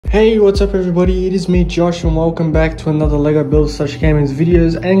Hey, what's up everybody, it is me Josh and welcome back to another LEGO Build/Gaming's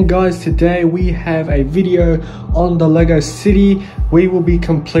videos. And guys, today we have a video on the LEGO City. We will be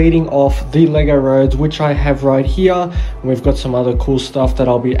completing off the LEGO roads, which I have right here. And we've got some other cool stuff that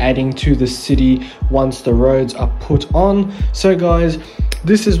I'll be adding to the city once the roads are put on. So guys,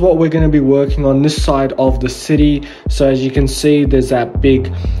 this is what we're going to be working on this side of the city. So as you can see, there's that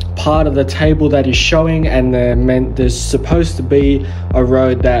big part of the table that is showing, and there's supposed to be a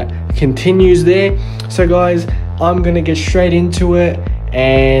road that continues there. So guys, I'm going to get straight into it.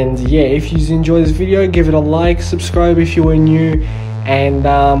 And yeah, if you enjoy this video, give it a like, subscribe if you are new, and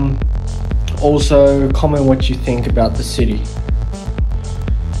also comment what you think about the city.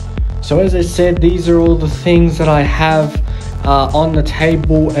 So as I said, these are all the things that I have on the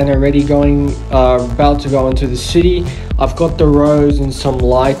table and already about to go into the city. I've got the roads and some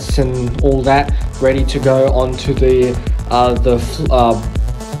lights and all that ready to go onto the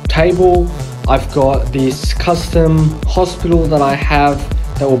table. I've got this custom hospital that I have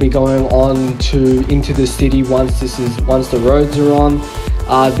that will be going on into the city once the roads are on.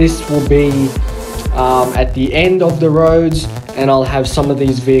 This will be at the end of the roads, and I'll have some of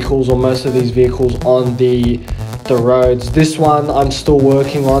these vehicles, or most of these vehicles, on the roads. This one I'm still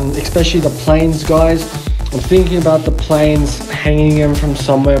working on, especially the planes, guys. I'm thinking about the planes, hanging them from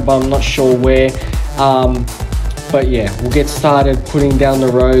somewhere, but I'm not sure where. But yeah, we'll get started putting down the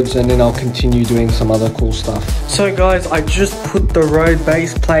roads, and then I'll continue doing some other cool stuff. So guys, I just put the road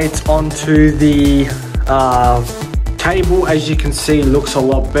base plates onto the table. As you can see, it looks a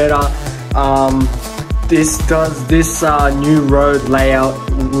lot better. This new road layout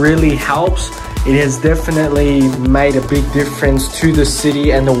really helps. It has definitely made a big difference to the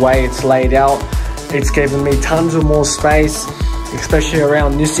city and the way it's laid out. It's given me tons of more space, especially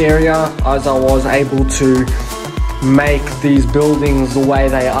around this area, as I was able to make these buildings the way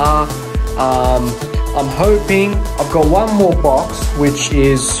they are. I'm hoping, I've got one more box which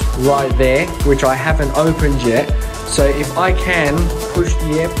is right there, which I haven't opened yet. So if I can push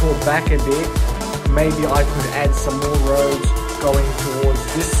the airport back a bit, maybe I could add some more roads going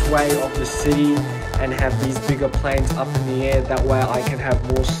towards this way of the city and have these bigger planes up in the air. That way I can have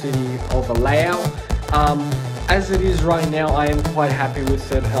more city of a layout. As it is right now, I am quite happy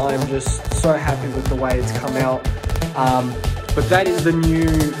with it. I am just so happy with the way it's come out. But that is the new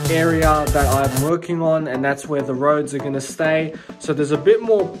area that I'm working on, and that's where the roads are going to stay. So there's a bit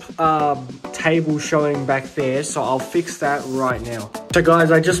more table showing back there, so I'll fix that right now. So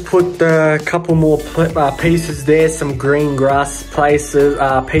guys, I just put a couple more pieces there, some green grass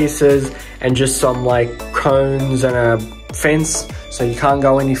pieces, and just some like cones and a fence, so you can't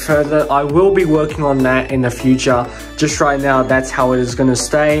go any further. I will be working on that in the future. Just right now, that's how it is going to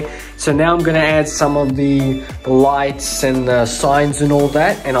stay. So now I'm going to add some of the lights and the signs and all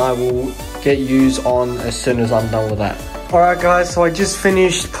that, and I will get yous on as soon as I'm done with that. Alright guys, so I just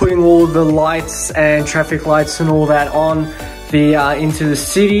finished putting all the lights and traffic lights and all that on into the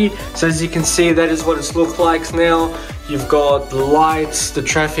city. So as you can see, that is what it's looked like now. You've got the lights, the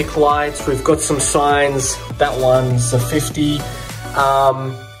traffic lights, we've got some signs. That one's a 50.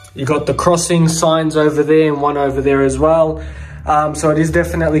 You got the crossing signs over there and one over there as well. So it is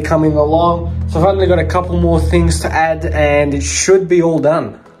definitely coming along. So I've only got a couple more things to add and it should be all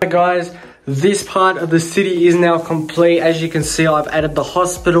done. Hey guys, this part of the city is now complete. As you can see, I've added the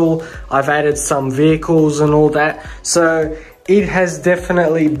hospital, I've added some vehicles and all that. So it has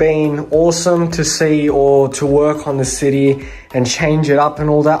definitely been awesome to see, or to work on the city and change it up and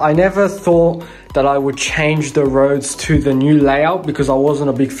all that. I never thought that I would change the roads to the new layout because I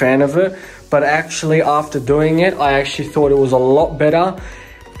wasn't a big fan of it. But actually, after doing it, I actually thought it was a lot better.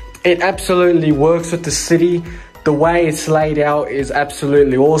 It absolutely works with the city. The way it's laid out is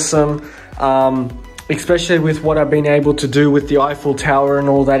absolutely awesome. Especially with what I've been able to do with the Eiffel Tower and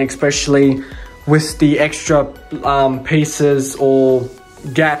all that, especially with the extra pieces or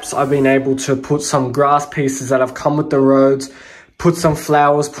gaps. I've been able to put some grass pieces that have come with the roads, put some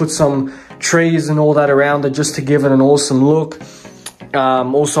flowers, put some trees and all that around it, just to give it an awesome look.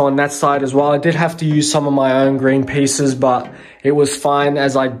 Also on that side as well, I did have to use some of my own green pieces, but it was fine.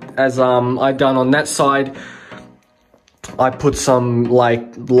 As I done on that side, I put some like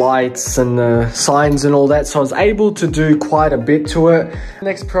lights and signs and all that, so I was able to do quite a bit to it.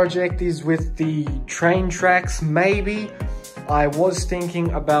 Next project is with the train tracks. Maybe I was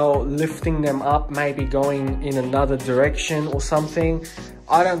thinking about lifting them up, maybe going in another direction or something.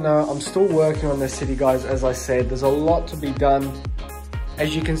 I don't know, I'm still working on the city, guys. As I said, there's a lot to be done.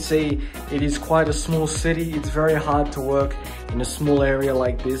 As you can see, it is quite a small city. It's very hard to work in a small area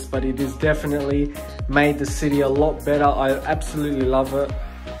like this, but it has definitely made the city a lot better. I absolutely love it.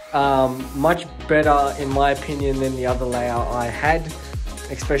 much better in my opinion than the other layout I had,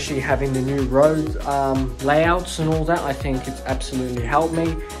 especially having the new road layouts and all that. I think it's absolutely helped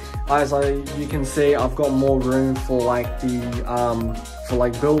me. As you can see, I've got more room for like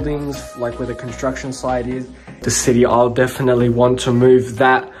the buildings, like where the construction site is. The city, I'll definitely want to move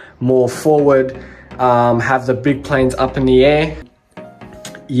that more forward, have the big planes up in the air.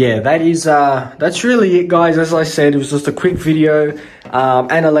 Yeah, that's really it, guys. As I said, it was just a quick video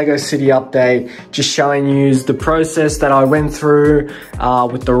and a LEGO City update, just showing you the process that I went through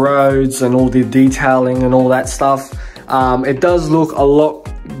with the roads and all the detailing and all that stuff. It does look a lot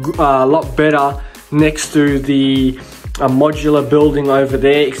better next to the modular building over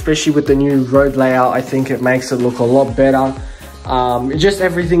there, especially with the new road layout. I think it makes it look a lot better. Just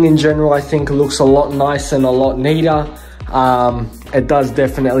everything in general, I think, looks a lot nicer and a lot neater. It does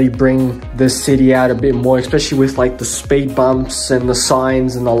definitely bring the city out a bit more, especially with like the speed bumps and the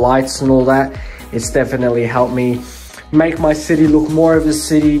signs and the lights and all that. It's definitely helped me make my city look more of a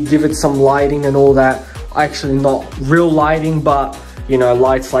city, give it some lighting and all that. Actually not real lighting, but you know,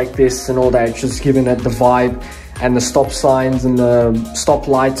 lights like this and all that, just giving it the vibe. And the stop signs and the stop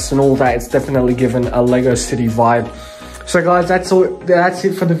lights and all that, it's definitely given a LEGO City vibe. So guys, that's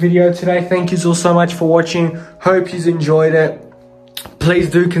it for the video today. Thank you all so much for watching. Hope you enjoyed it. Please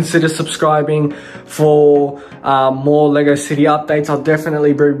do consider subscribing for more LEGO City updates. I'll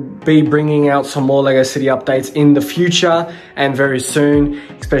definitely be bringing out some more LEGO City updates in the future and very soon,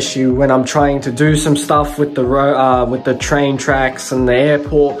 especially when I'm trying to do some stuff with the train tracks and the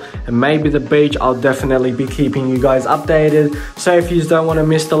airport and maybe the beach. I'll definitely be keeping you guys updated. So if you don't want to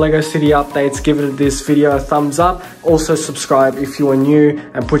miss the LEGO City updates, give this video a thumbs up. Also subscribe if you are new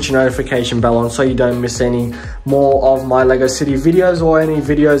and put your notification bell on so you don't miss any more of my LEGO City videos or any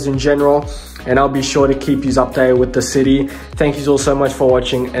videos in general, and I'll be sure to keep you updated with the city. Thank you all so much for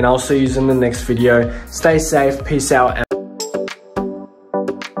watching, and I'll see you in the next video. Stay safe, peace out.